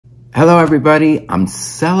Hello everybody, I'm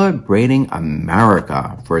celebrating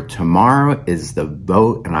America, for tomorrow is the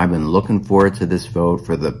vote and I've been looking forward to this vote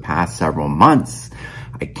for the past several months.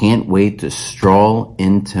 I can't wait to stroll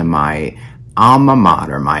into my alma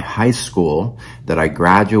mater, my high school that I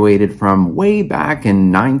graduated from way back in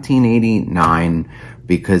 1989,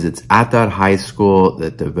 because it's at that high school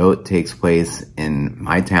that the vote takes place in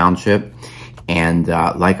my township. And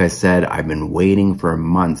like I said, I've been waiting for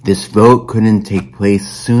months. This vote couldn't take place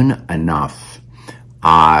soon enough.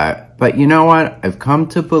 But you know what? I've come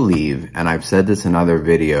to believe, and I've said this in other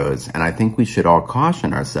videos, and I think we should all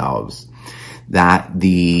caution ourselves, that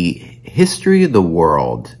the history of the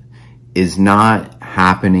world is not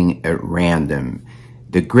happening at random.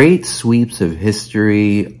 The great sweeps of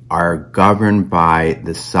history are governed by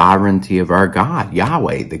the sovereignty of our God,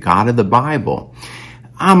 Yahweh, the God of the Bible.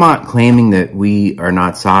 I'm not claiming that we are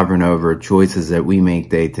not sovereign over choices that we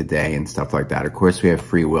make day to day and stuff like that. Of course, we have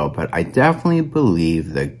free will, but I definitely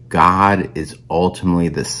believe that God is ultimately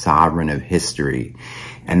the sovereign of history.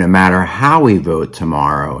 And no matter how we vote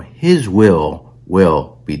tomorrow, His will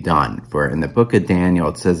be done. For in the book of Daniel,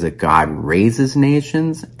 it says that God raises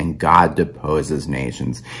nations and God deposes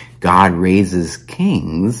nations. God raises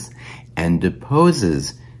kings and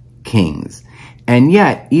deposes kings. And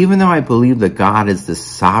yet, even though I believe that God is the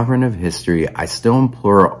sovereign of history, I still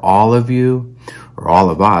implore all of you, or all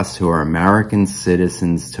of us who are American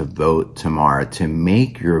citizens, to vote tomorrow, to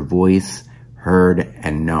make your voice heard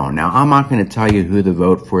and known. Now, I'm not going to tell you who to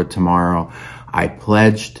vote for tomorrow. I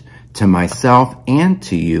pledged to myself and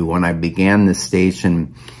to you when I began this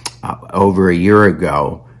station over a year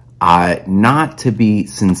ago, not to be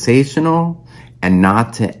sensational and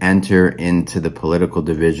not to enter into the political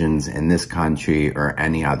divisions in this country or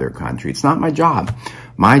any other country. It's not my job.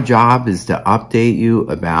 My job is to update you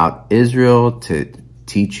about Israel, to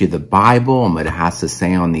teach you the Bible and what it has to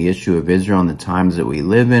say on the issue of Israel in the times that we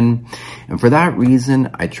live in. And for that reason,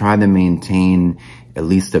 I try to maintain, at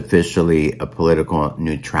least officially, a political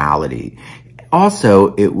neutrality.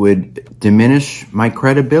 Also, it would diminish my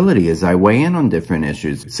credibility as I weigh in on different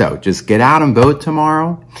issues. So just get out and vote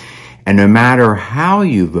tomorrow. And no matter how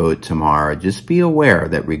you vote tomorrow, just be aware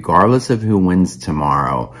that regardless of who wins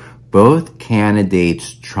tomorrow, both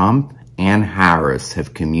candidates, Trump and Harris,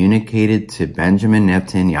 have communicated to Benjamin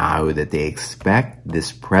Netanyahu that they expect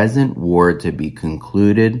this present war to be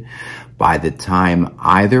concluded by the time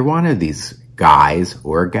either one of these guys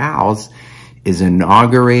or gals is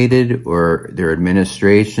inaugurated, or their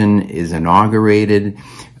administration is inaugurated.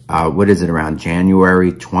 Around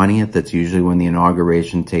January 20th? That's usually when the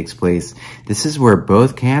inauguration takes place. This is where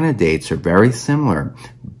both candidates are very similar.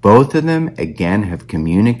 Both of them, again, have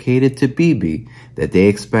communicated to Bibi that they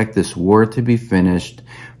expect this war to be finished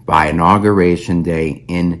by Inauguration Day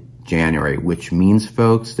in January, which means,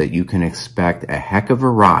 folks, that you can expect a heck of a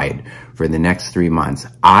ride for the next 3 months.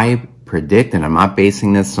 I predict, and I'm not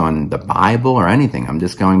basing this on the Bible or anything, I'm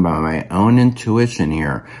just going by my own intuition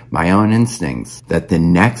here, my own instincts, that the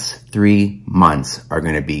next 3 months are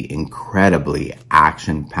going to be incredibly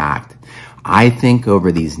action-packed. I think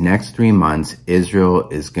over these next 3 months, Israel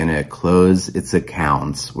is going to close its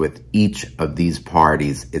accounts with each of these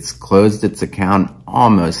parties. It's closed its account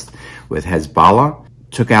almost with Hezbollah,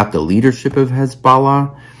 took out the leadership of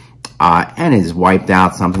Hezbollah, and has wiped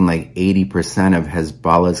out something like 80% of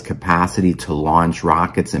Hezbollah's capacity to launch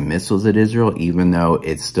rockets and missiles at Israel, even though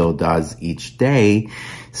it still does each day,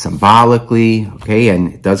 symbolically, okay,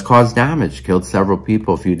 and it does cause damage. Killed several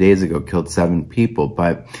people a few days ago, killed 7 people.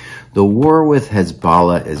 But the war with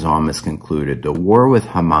Hezbollah is almost concluded. The war with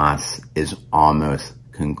Hamas is almost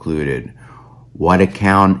concluded. What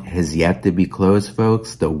account has yet to be closed,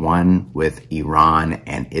 folks? The one with Iran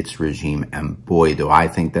and its regime. And boy, do I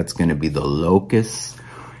think that's going to be the locus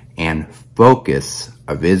and focus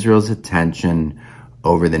of Israel's attention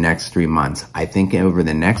over the next 3 months. I think over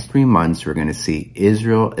the next 3 months, we're going to see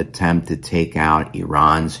Israel attempt to take out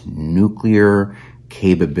Iran's nuclear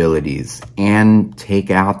capabilities and take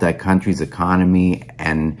out that country's economy,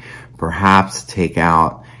 and perhaps take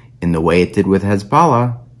out, in the way it did with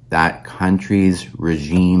Hezbollah, that country's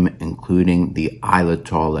regime, including the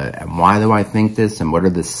Ayatollah. And why do I think this? And what are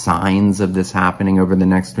the signs of this happening over the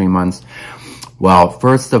next 3 months? Well,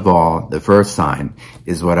 first of all, the first sign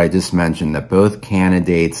is what I just mentioned, that both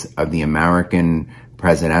candidates of the American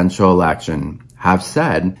presidential election have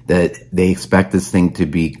said that they expect this thing to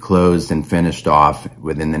be closed and finished off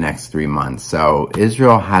within the next 3 months. So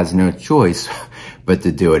Israel has no choice but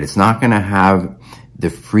to do it. It's not going to have the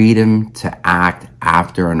freedom to act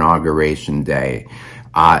after Inauguration Day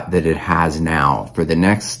that it has now. For the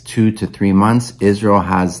next 2 to 3 months, Israel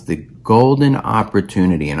has the golden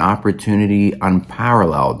opportunity, an opportunity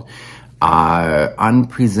unparalleled,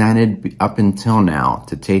 unprecedented up until now,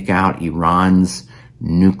 to take out Iran's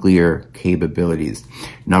nuclear capabilities.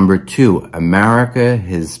 Number two, America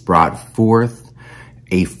has brought forth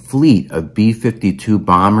a fleet of B-52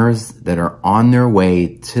 bombers that are on their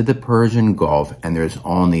way to the Persian Gulf, and there's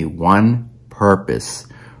only one purpose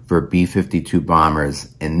for B-52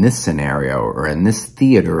 bombers in this scenario, or in this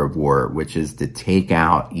theater of war, which is to take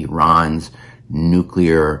out Iran's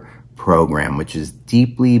nuclear program, which is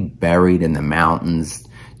deeply buried in the mountains,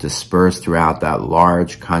 dispersed throughout that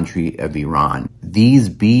large country of Iran. These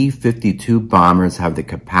B-52 bombers have the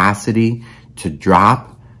capacity to drop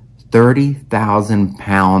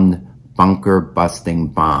 30,000-pound bunker-busting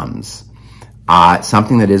bombs.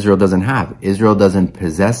 Something that Israel doesn't have. Israel doesn't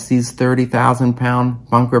possess these 30,000-pound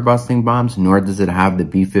bunker-busting bombs, nor does it have the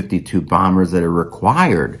B-52 bombers that are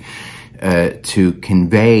required to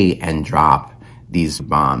convey and drop these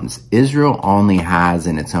bombs. Israel only has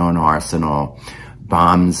in its own arsenal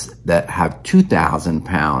bombs that have 2,000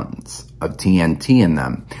 pounds of TNT in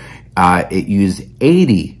them. It used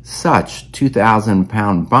 80 such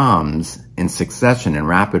 2,000-pound bombs in succession in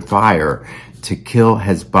rapid fire to kill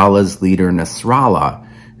Hezbollah's leader Nasrallah,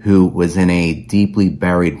 who was in a deeply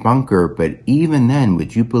buried bunker. But even then,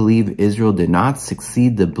 would you believe Israel did not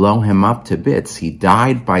succeed to blow him up to bits? He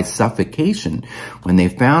died by suffocation. When they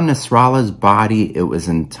found Nasrallah's body, it was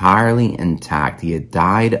entirely intact. He had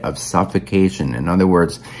died of suffocation. In other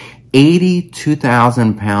words, 80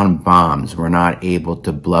 2,000-pound bombs were not able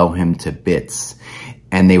to blow him to bits.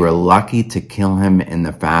 And they were lucky to kill him in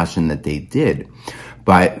the fashion that they did.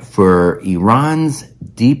 But for Iran's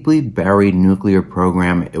deeply buried nuclear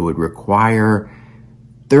program, it would require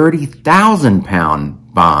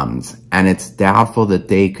 30,000-pound bombs, and it's doubtful that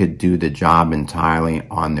they could do the job entirely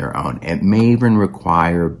on their own. It may even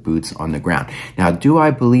require boots on the ground. Now, do I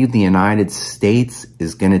believe the United States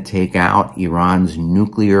is going to take out Iran's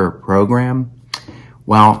nuclear program?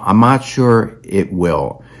 Well, I'm not sure it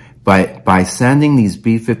will. But by sending these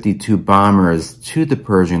B-52 bombers to the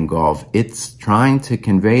Persian Gulf, it's trying to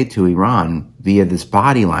convey to Iran via this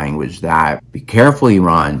body language that, be careful,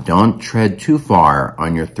 Iran, don't tread too far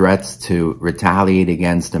on your threats to retaliate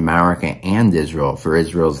against America and Israel for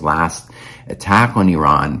Israel's last attack on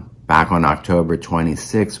Iran back on October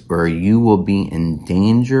 26, or you will be in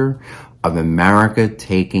danger of America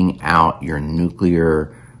taking out your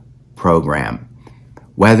nuclear program.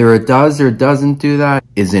 Whether it does or doesn't do that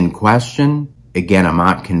is in question. Again, I'm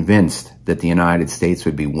not convinced that the United States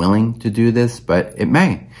would be willing to do this, but it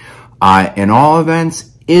may. In all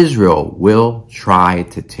events, Israel will try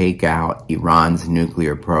to take out Iran's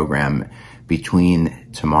nuclear program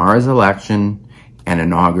between tomorrow's election and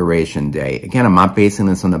Inauguration Day. Again, I'm not basing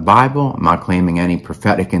this on the Bible. I'm not claiming any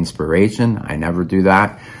prophetic inspiration. I never do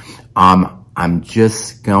that. I'm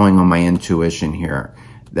just going on my intuition here.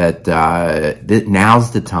 That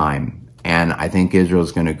now's the time, and I think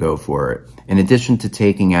Israel's going to go for it. In addition to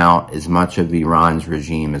taking out as much of Iran's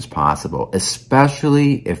regime as possible,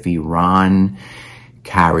 especially if Iran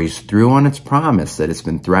carries through on its promise that it's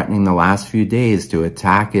been threatening the last few days to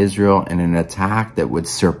attack Israel in an attack that would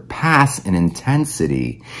surpass in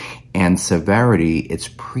intensity and severity its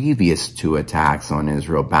previous two attacks on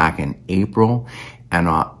Israel back in April and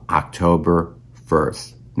October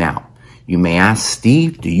 1st. Now, you may ask,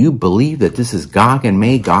 Steve, do you believe that this is Gog and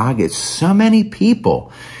Magog? It's so many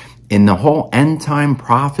people in the whole end-time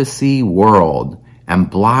prophecy world and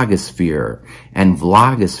blogosphere and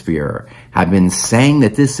vlogosphere have been saying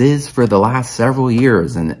that this is for the last several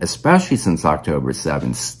years, and especially since October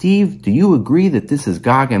 7th. Steve, do you agree that this is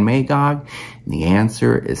Gog and Magog? And the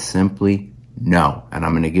answer is simply no. And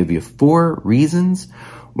I'm going to give you 4 reasons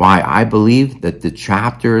why I believe that the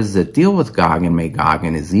chapters that deal with Gog and Magog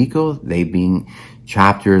in Ezekiel, they being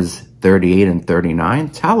chapters 38 and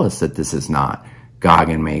 39, tell us that this is not Gog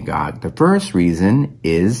and Magog. The first reason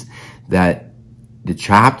is that the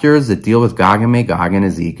chapters that deal with Gog and Magog in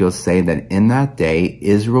Ezekiel say that in that day,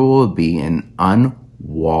 Israel will be an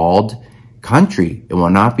unwalled country. It will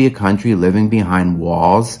not be a country living behind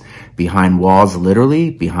walls literally,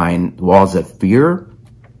 behind walls of fear,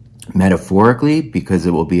 metaphorically, because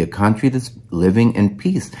it will be a country that's living in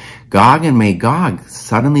peace. Gog and Magog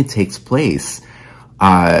suddenly takes place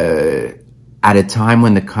at a time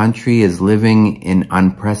when the country is living in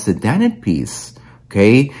unprecedented peace.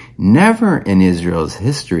 Okay? Never in Israel's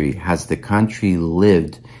history has the country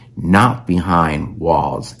lived not behind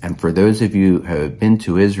walls. And for those of you who have been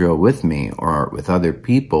to Israel with me or with other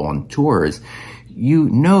people on tours, you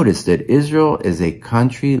notice that Israel is a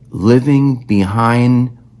country living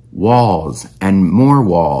behind walls and more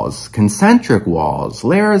walls, concentric walls,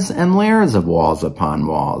 layers and layers of walls upon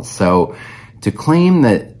walls. So to claim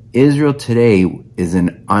that Israel today is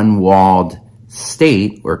an unwalled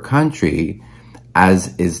state or country,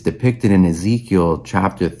 as is depicted in Ezekiel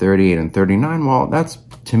chapter 38 and 39, well, that's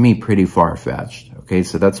to me pretty far-fetched. Okay,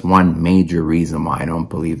 so that's one major reason why I don't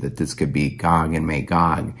believe that this could be Gog and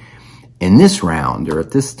Magog in this round or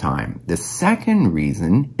at this time. The second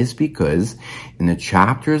reason is because in the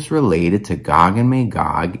chapters related to Gog and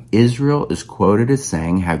Magog, Israel is quoted as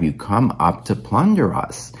saying, "Have you come up to plunder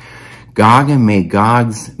us?" Gog and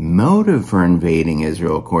Magog's motive for invading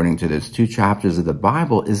Israel, according to those two chapters of the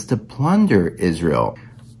Bible, is to plunder Israel.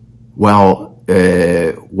 Well,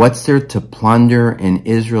 what's there to plunder in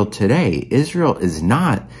Israel today? Israel is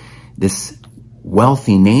not this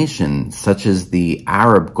wealthy nation such as the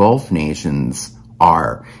Arab Gulf nations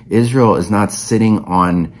are. Israel is not sitting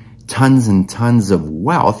on tons and tons of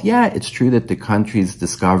wealth. Yeah, it's true that the country's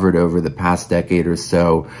discovered over the past decade or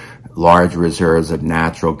so large reserves of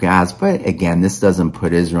natural gas, but again, this doesn't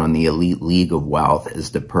put Israel in the elite league of wealth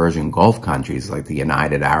as the Persian Gulf countries like the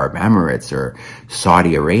United Arab Emirates or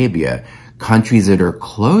Saudi Arabia, countries that are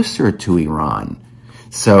closer to Iran.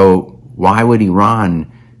 So why would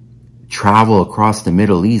Iran travel across the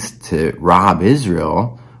Middle East to rob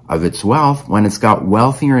Israel of its wealth when it's got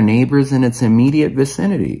wealthier neighbors in its immediate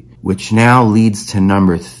vicinity? Which now leads to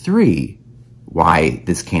number three, why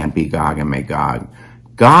this can't be Gog and Magog.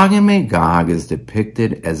 Gog and Magog is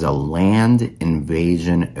depicted as a land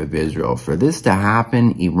invasion of Israel. For this to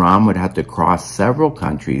happen, Iran would have to cross several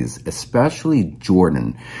countries, especially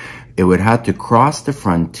Jordan. It would have to cross the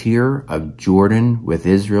frontier of Jordan with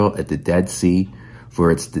Israel at the Dead Sea,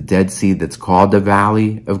 for it's the Dead Sea that's called the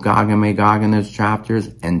Valley of Gog and Magog in those chapters.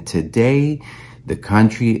 And today, the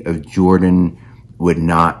country of Jordan would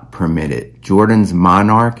not permit it. Jordan's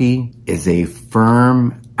monarchy is a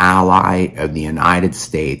firm ally of the United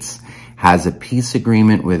States, has a peace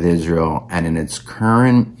agreement with Israel, and in its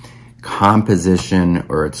current composition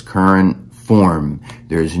or its current form,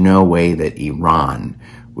 there's no way that Iran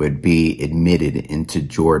would be admitted into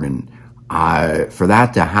Jordan. For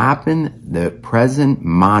that to happen, the present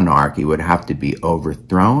monarchy would have to be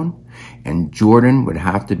overthrown, and Jordan would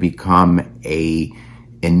have to become a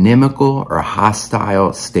inimical or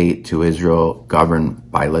hostile state to Israel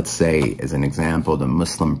governed by, let's say, as an example, the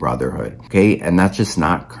Muslim Brotherhood. Okay, and that's just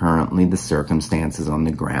not currently the circumstances on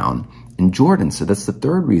the ground in Jordan. So that's the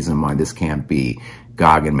third reason why this can't be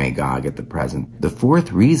Gog and Magog at the present. The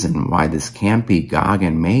fourth reason why this can't be Gog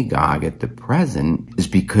and Magog at the present is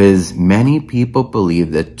because many people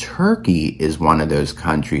believe that Turkey is one of those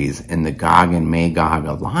countries in the Gog and Magog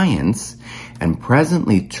alliance, and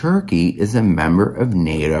presently Turkey is a member of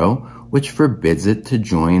NATO, which forbids it to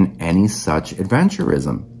join any such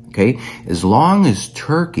adventurism. Okay, as long as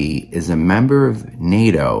Turkey is a member of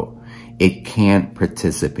NATO, it can't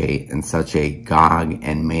participate in such a Gog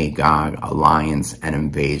and Magog alliance and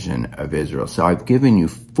invasion of Israel. So I've given you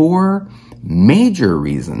four major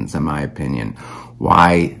reasons, in my opinion,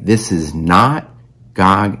 why this is not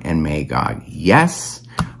Gog and Magog. Yes,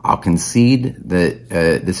 I'll concede that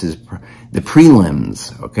this is the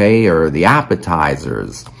prelims, okay, or the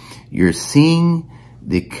appetizers. You're seeing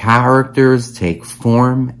the characters take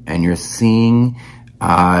form, and you're seeing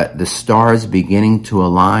the stars beginning to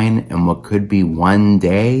align in what could be one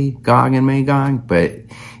day Gog and Magog, but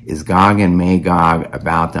is Gog and Magog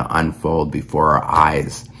about to unfold before our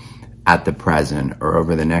eyes at the present or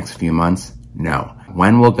over the next few months? No.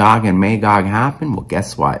 When will Gog and Magog happen? Well,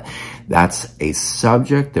 guess what? That's a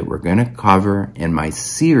subject that we're going to cover in my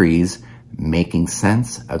series, Making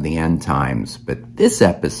Sense of the End Times. But this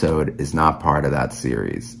episode is not part of that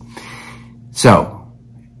series. So,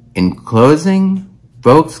 in closing,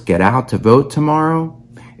 folks, get out to vote tomorrow.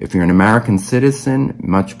 If you're an American citizen,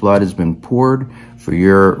 much blood has been poured for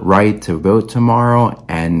your right to vote tomorrow,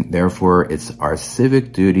 and therefore it's our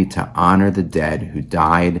civic duty to honor the dead who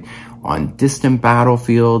died on distant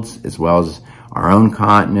battlefields, as well as our own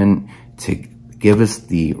continent, to give us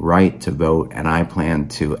the right to vote. And I plan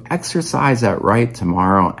to exercise that right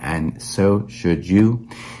tomorrow, and so should you.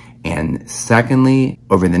 And secondly,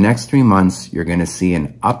 over the next 3 months, you're going to see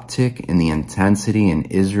an uptick in the intensity in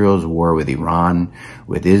Israel's war with Iran,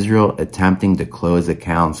 with Israel attempting to close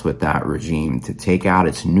accounts with that regime, to take out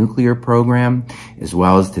its nuclear program, as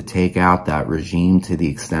well as to take out that regime to the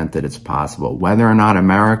extent that it's possible. Whether or not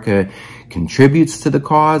America contributes to the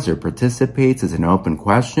cause or participates is an open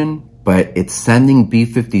question, but it's sending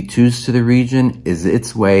B-52s to the region is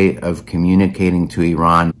its way of communicating to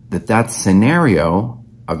Iran that that scenario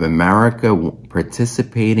of America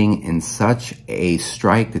participating in such a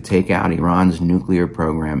strike to take out Iran's nuclear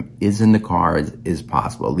program is in the cards, is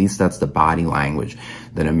possible. At least that's the body language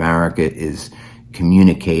that America is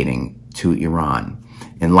communicating to Iran.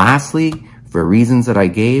 And lastly, for reasons that I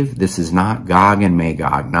gave, this is not Gog and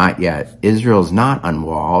Magog, not yet. Israel is not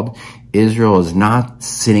unwalled. Israel is not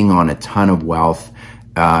sitting on a ton of wealth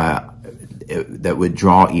that would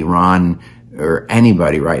draw Iran or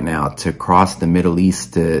anybody right now to cross the Middle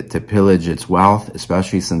East to pillage its wealth,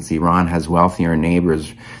 especially since Iran has wealthier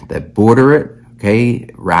neighbors that border it, okay,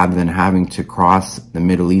 rather than having to cross the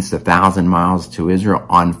Middle East 1,000 miles to Israel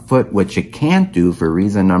on foot, which it can't do for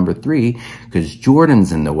reason number 3, because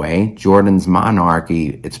Jordan's in the way. Jordan's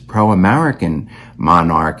monarchy, it's pro-American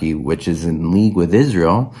monarchy, which is in league with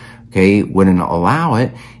Israel, okay, wouldn't allow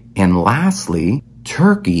it. And lastly,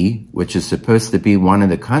 Turkey, which is supposed to be one of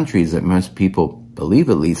the countries that most people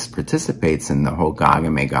believe at least participates in the whole Gog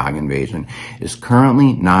and Magog invasion, is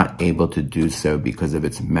currently not able to do so because of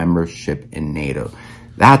its membership in NATO.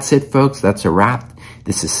 That's it, folks. That's a wrap.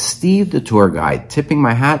 This is Steve, the tour guide, tipping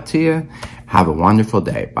my hat to you. Have a wonderful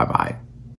day. Bye-bye.